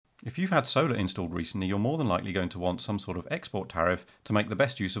If you've had solar installed recently, you're more than likely going to want some sort of export tariff to make the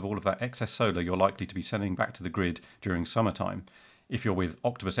best use of all of that excess solar you're likely to be sending back to the grid during summertime. If you're with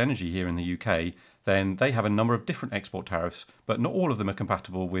Octopus Energy here in the UK, then they have a number of different export tariffs, but not all of them are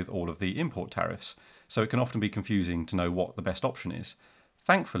compatible with all of the import tariffs. So it can often be confusing to know what the best option is.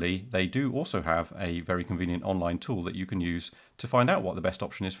 Thankfully, they do also have a very convenient online tool that you can use to find out what the best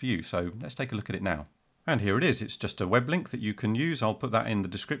option is for you. So let's take a look at it now. And here it is. It's just a web link that you can use. I'll put that in the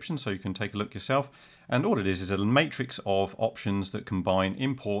description so you can take a look yourself. And all it is a matrix of options that combine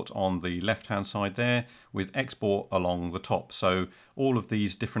import on the left-hand side there with export along the top. So all of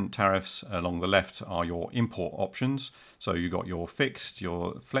these different tariffs along the left are your import options. So you've got your fixed,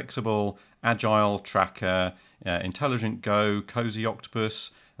 your flexible, agile, tracker, intelligent go, cozy octopus,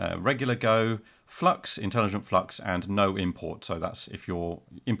 regular go, flux, intelligent flux, and no import. So that's if your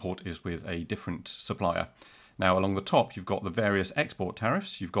import is with a different supplier. Now along the top, you've got the various export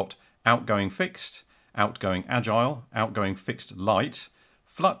tariffs. You've got outgoing fixed, outgoing agile, outgoing fixed light,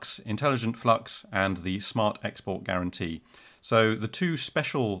 flux, intelligent flux, and the smart export guarantee. So the two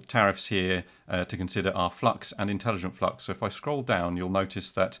special tariffs here to consider are flux and intelligent flux. So if I scroll down, you'll notice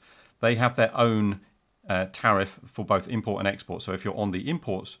that they have their own tariff for both import and export. So if you're on the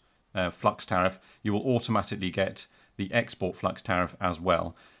import flux tariff, you will automatically get the export flux tariff as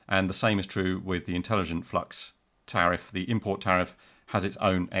well. And the same is true with the intelligent flux tariff. The import tariff has its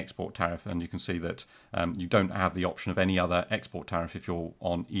own export tariff, and you can see that you don't have the option of any other export tariff if you're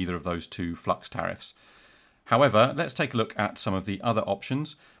on either of those two flux tariffs. However, let's take a look at some of the other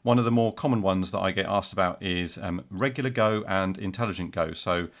options. One of the more common ones that I get asked about is regular go and intelligent go.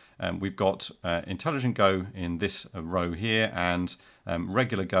 So we've got intelligent go in this row here and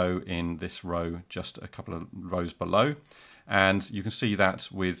regular go in this row just a couple of rows below. And you can see that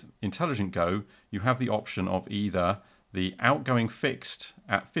with intelligent go, you have the option of either the outgoing fixed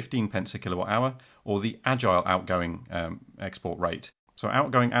at 15 pence a kilowatt hour or the agile outgoing export rate. So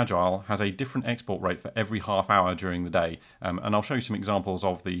outgoing agile has a different export rate for every half hour during the day. And I'll show you some examples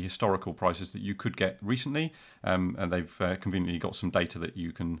of the historical prices that you could get recently. And they've conveniently got some data that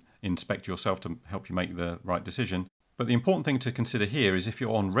you can inspect yourself to help you make the right decision. But the important thing to consider here is if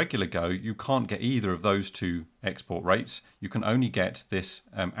you're on regular go, you can't get either of those two export rates. You can only get this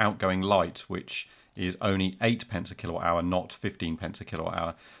outgoing light, which is only 8 pence a kilowatt hour, not 15 pence a kilowatt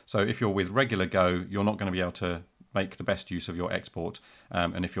hour. So if you're with regular go, you're not going to be able to make the best use of your export.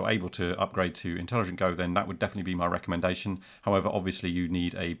 And if you're able to upgrade to intelligent go, then that would definitely be my recommendation. However, obviously you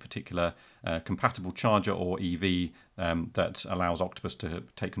need a particular compatible charger or EV that allows Octopus to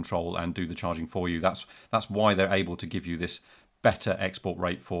take control and do the charging for you. That's why they're able to give you this better export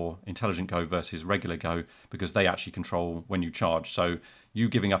rate for intelligent go versus regular go, because they actually control when you charge. So you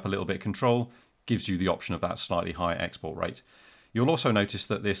giving up a little bit of control gives you the option of that slightly higher export rate. You'll also notice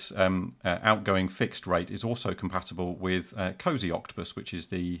that this outgoing fixed rate is also compatible with Cozy Octopus, which is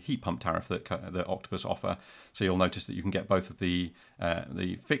the heat pump tariff that Octopus offer. So you'll notice that you can get both of the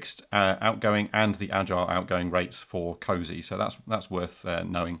fixed outgoing and the agile outgoing rates for Cozy. So that's worth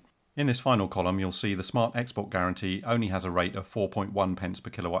knowing. In this final column, you'll see the Smart Export Guarantee only has a rate of 4.1 pence per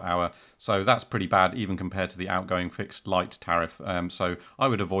kilowatt hour. So that's pretty bad even compared to the outgoing fixed light tariff. So I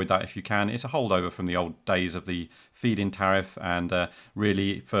would avoid that if you can. It's a holdover from the old days of the feed-in tariff, and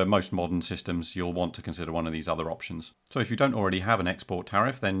really for most modern systems you'll want to consider one of these other options. So if you don't already have an export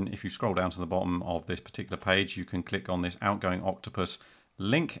tariff, then if you scroll down to the bottom of this particular page, you can click on this Outgoing Octopus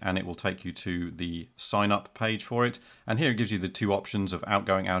link and it will take you to the sign up page for it. And here it gives you the two options of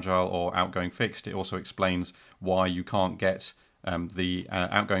outgoing agile or outgoing fixed. It also explains why you can't get the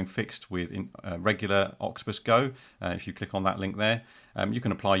outgoing fixed with regular Octopus Go. If you click on that link there, you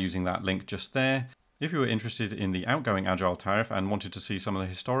can apply using that link just there. If you were interested in the outgoing agile tariff and wanted to see some of the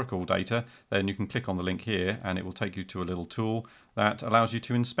historical data, then you can click on the link here and it will take you to a little tool that allows you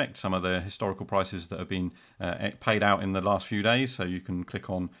to inspect some of the historical prices that have been paid out in the last few days. So you can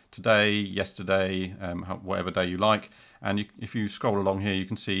click on today, yesterday, whatever day you like. And if you scroll along here, you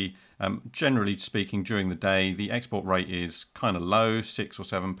can see, generally speaking, during the day, the export rate is kind of low, 6 or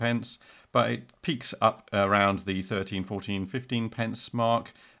 7 pence. But it peaks up around the 13, 14, 15 pence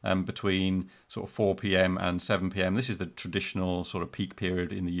mark between sort of 4 p.m. and 7 p.m. This is the traditional sort of peak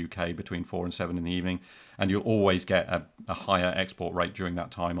period in the UK between 4 and 7 in the evening. And you'll always get a higher export rate during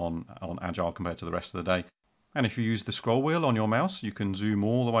that time on Agile compared to the rest of the day. And if you use the scroll wheel on your mouse, you can zoom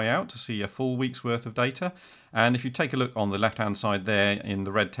all the way out to see a full week's worth of data. And if you take a look on the left-hand side there in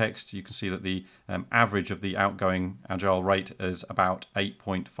the red text, you can see that the average of the outgoing Agile rate is about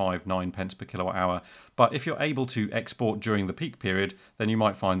 8.59 pence per kilowatt hour. But if you're able to export during the peak period, then you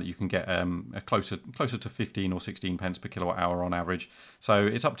might find that you can get closer to 15 or 16 pence per kilowatt hour on average. So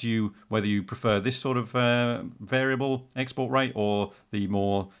it's up to you whether you prefer this sort of variable export rate or the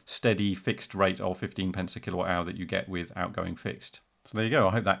more steady fixed rate of 15 pence a kilowatt hour that you get with outgoing fixed. So there you go.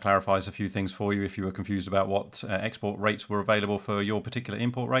 I hope that clarifies a few things for you if you were confused about what export rates were available for your particular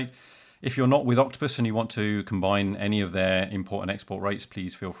import rate. If you're not with Octopus and you want to combine any of their import and export rates,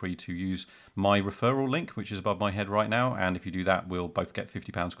 please feel free to use my referral link, which is above my head right now. And if you do that, we'll both get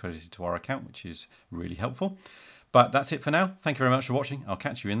 £50 credited to our account, which is really helpful. But that's it for now. Thank you very much for watching. I'll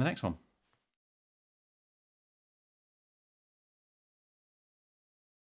catch you in the next one.